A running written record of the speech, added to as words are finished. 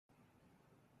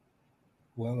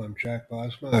Well, I'm Jack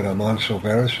Bosma, and I'm on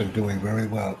Silveris and doing very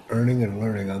well, earning and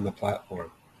learning on the platform.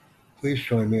 Please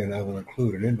join me, and I will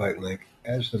include an invite link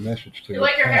as the message to You your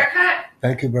like your chat. haircut?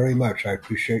 Thank you very much. I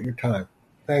appreciate your time.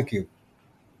 Thank you.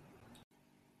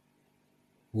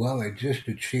 Well, I just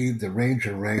achieved the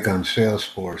Ranger rank on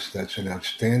Salesforce. That's an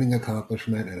outstanding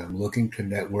accomplishment, and I'm looking to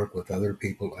network with other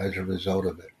people as a result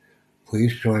of it.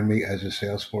 Please join me as a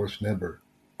Salesforce member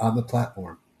on the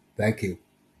platform. Thank you.